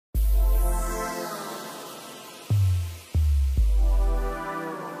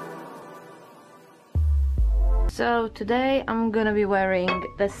So today I'm gonna be wearing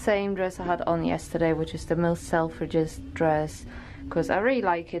the same dress I had on yesterday, which is the most Selfridges dress, because I really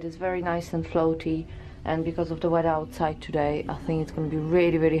like it. It's very nice and floaty, and because of the weather outside today, I think it's gonna be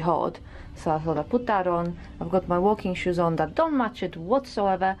really hot. So I thought I'd put that on. I've got my walking shoes on that don't match it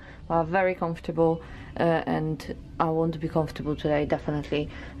whatsoever, but are very comfortable, and I want to be comfortable today, definitely.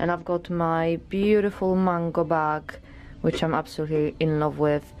 And I've got my beautiful mango bag, which I'm absolutely in love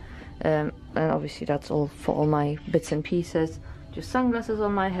with. And obviously that's all for all my bits and pieces. Just sunglasses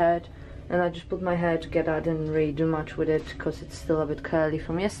on my head, and I just put my hair together. I didn't really do much with it because it's still a bit curly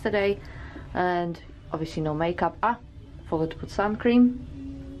from yesterday. And obviously no makeup. Forgot to put sun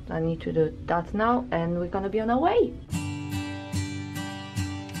cream. I need to do that now, and we're gonna be on our way.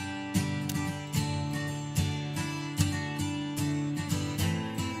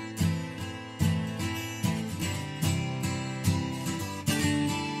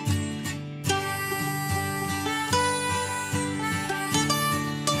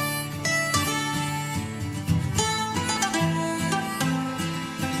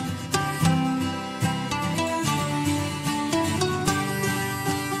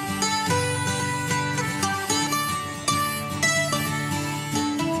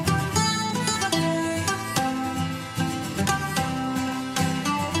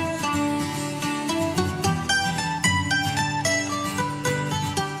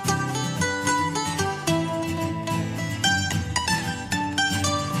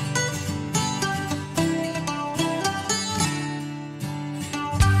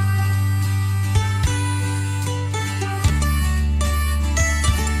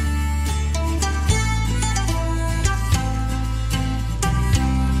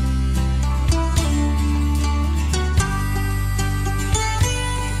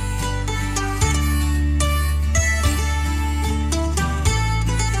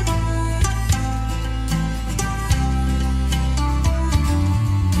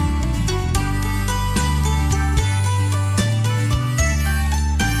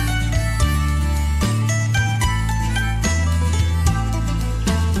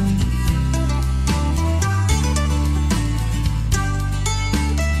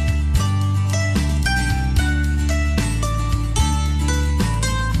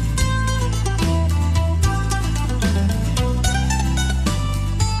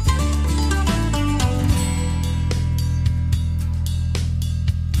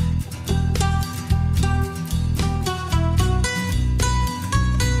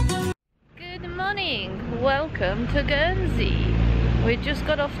 Welcome to Guernsey. We just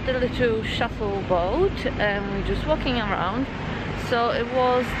got off the little shuttle boat and we're just walking around. So it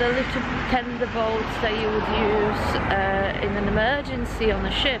was the little tender boats that you would use in an emergency on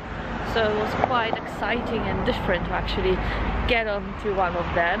a ship. So it was quite exciting and different to actually get onto one of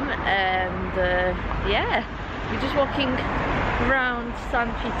them. And yeah, we're just walking around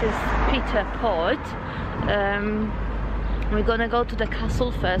St. Peter Port. We're gonna go to the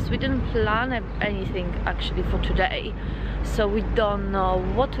castle first. We didn't plan anything actually for today, so we don't know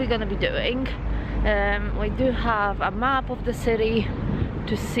what we're gonna be doing. We do have a map of the city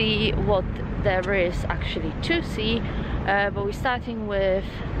to see what there is actually to see, but we're starting with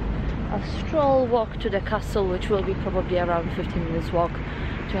a stroll walk to the castle, which will be probably around 15 minutes walk,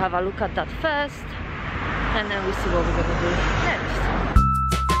 to have a look at that first, and then we see what we're gonna do next.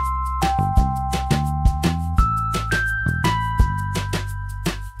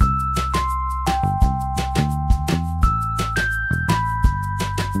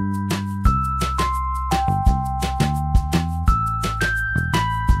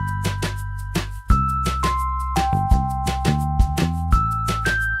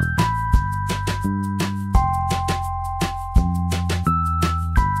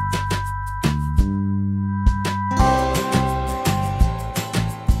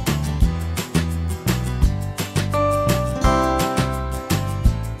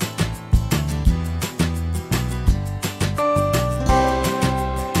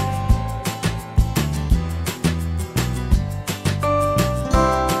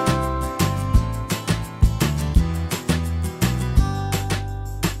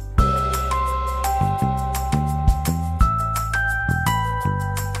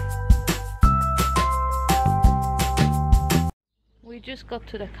 Just got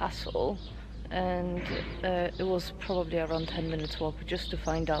to the castle, and it was probably around 10 minutes walk just to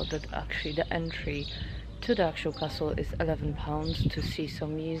find out that actually the entry to the actual castle is £11 to see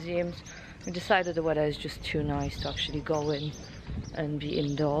some museums. We decided the weather is just too nice to actually go in and be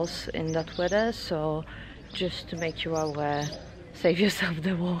indoors in that weather, so just to make you aware, save yourself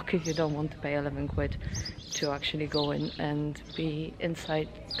the walk if you don't want to pay 11 quid to actually go in and be inside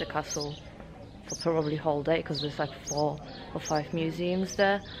the castle for probably whole day because there's like 4 or 5 museums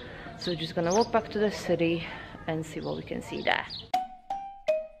there. So we're just gonna walk back to the city and see what we can see there.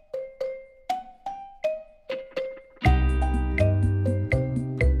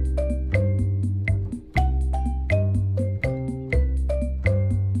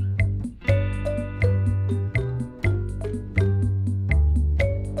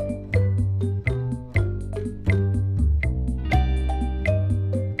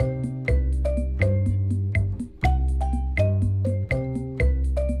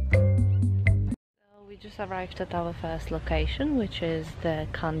 Arrived at our first location, which is the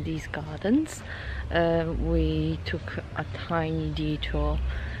Candies Gardens. We took a tiny detour,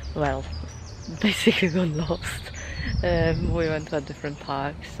 well, basically got lost. We went to a different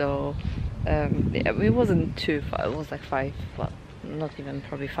park, so yeah, it wasn't too far. It was like 5, well, not even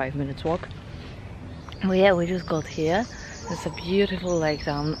probably 5 minutes walk. But yeah, we just got here. There's a beautiful lake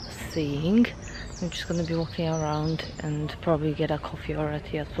that I'm seeing. I'm just gonna be walking around and probably get a coffee or a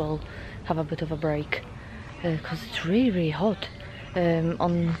tea as well, have a bit of a break. Because it's really hot.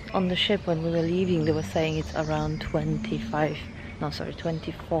 On the ship when we were leaving they were saying it's around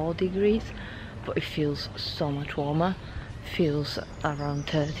 24 degrees, but it feels so much warmer. It feels around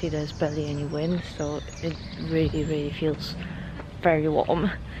 30, there's barely any wind, so it really feels very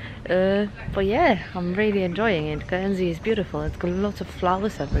warm. But yeah, I'm really enjoying it. Guernsey is beautiful, it's got lots of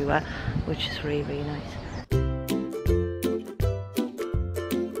flowers everywhere, which is really nice.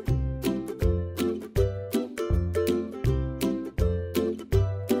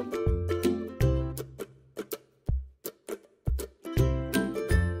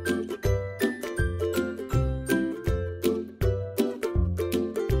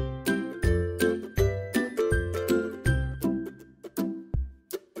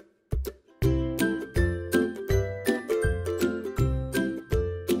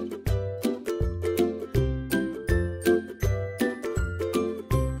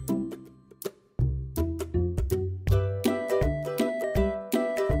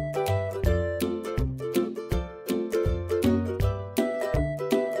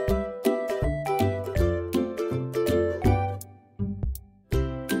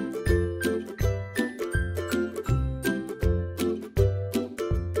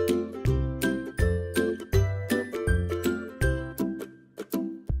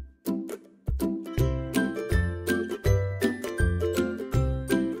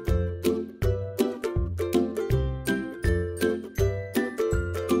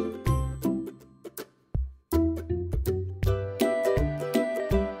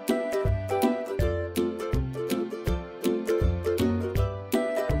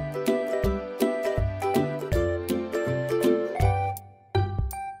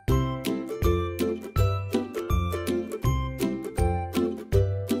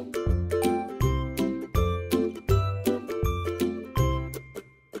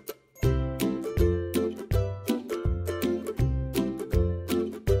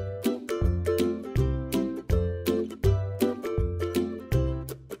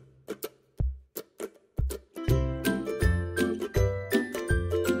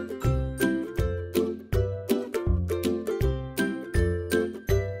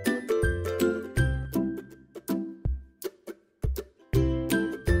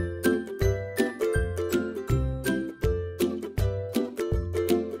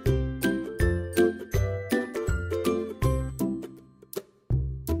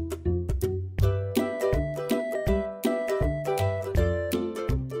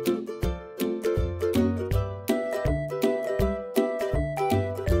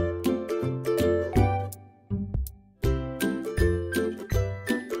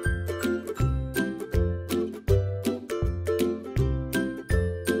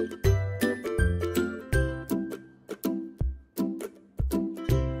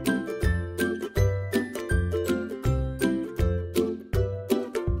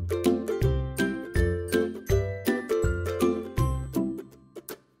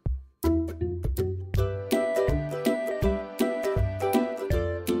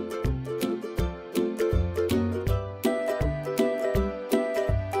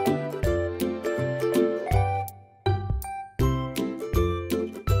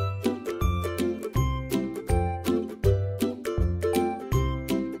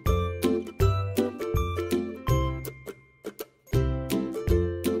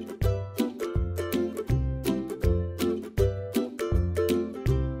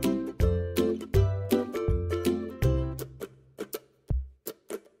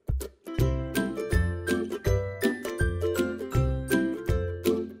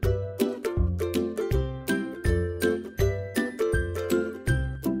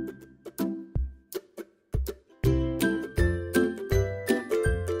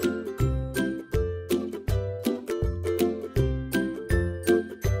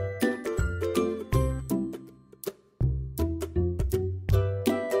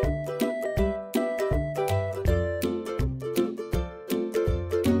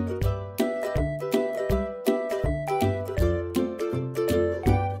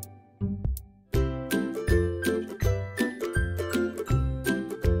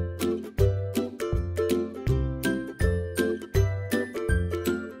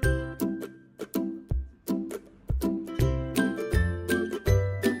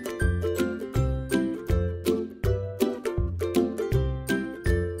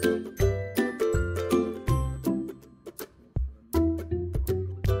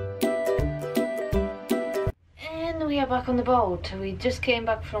 back on the boat. We just came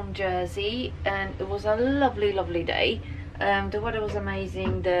back from Jersey and it was a lovely, lovely day. The weather was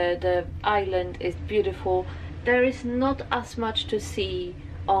amazing, the island is beautiful. There is not as much to see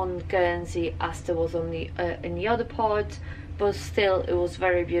on Guernsey as there was on in the other parts, but still it was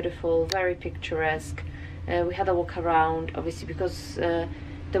very beautiful, very picturesque. We had a walk around, obviously, because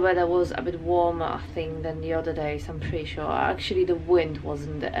the weather was a bit warmer, I think, than the other days, I'm pretty sure. Actually, the wind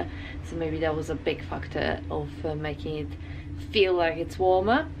wasn't there, so maybe that was a big factor of making it feel like it's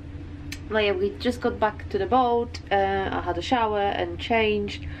warmer. But yeah, we just got back to the boat. I had a shower and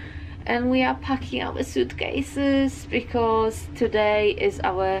changed, and we are packing our suitcases because today is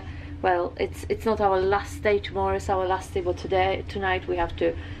our, well, it's not our last day. Tomorrow is our last day, but tonight we have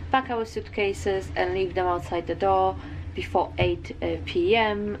to pack our suitcases and leave them outside the door before 8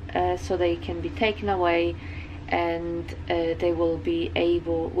 p.m. So they can be taken away, and we will be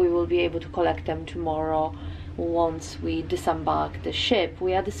able to collect them tomorrow once we disembark the ship.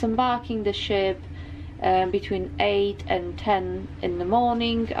 We are disembarking the ship between 8 and 10 in the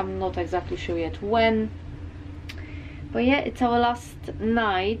morning. I'm not exactly sure yet when, but yeah, it's our last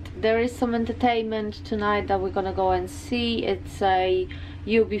night. There is some entertainment tonight that we're gonna go and see. It's a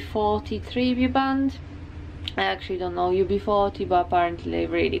UB40 tribute band. I actually don't know UB40, but apparently they're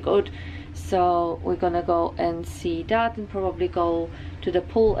really good, so we're gonna go and see that and probably go to the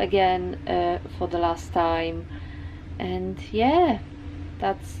pool again for the last time. And yeah,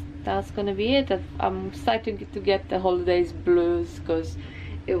 that's gonna be it. I'm starting to get the holidays blues because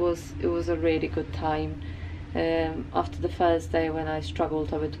it was a really good time. After the first day, when I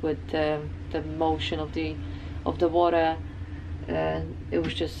struggled a bit with the motion of the water, it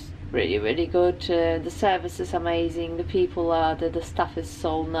was just really good. The service is amazing, the people are, the staff is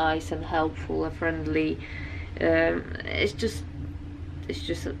so nice and helpful and friendly. It's just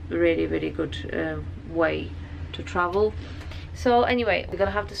a really good way to travel. So anyway, we're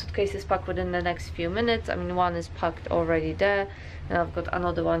gonna have the suitcases packed within the next few minutes. I mean, one is packed already there, and I've got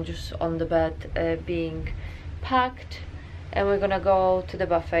another one just on the bed being packed, and we're gonna go to the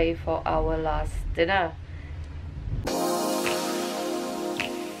buffet for our last dinner.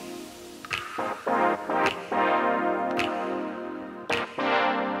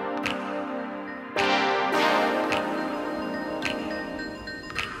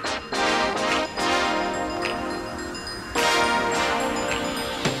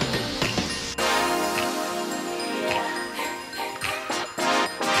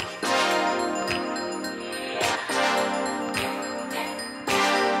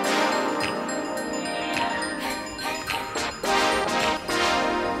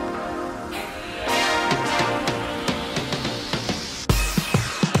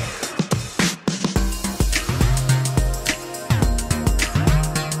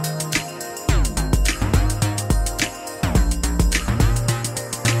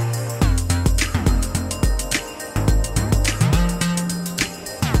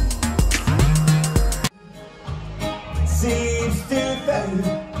 Seems to fade,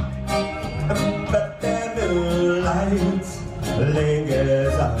 but the new light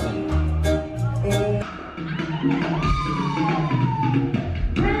lingers on.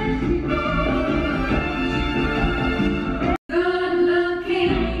 Good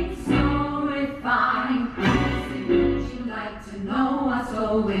looking, so refined. Would you like to know what's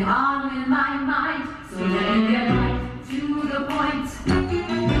going on in my mind? So let me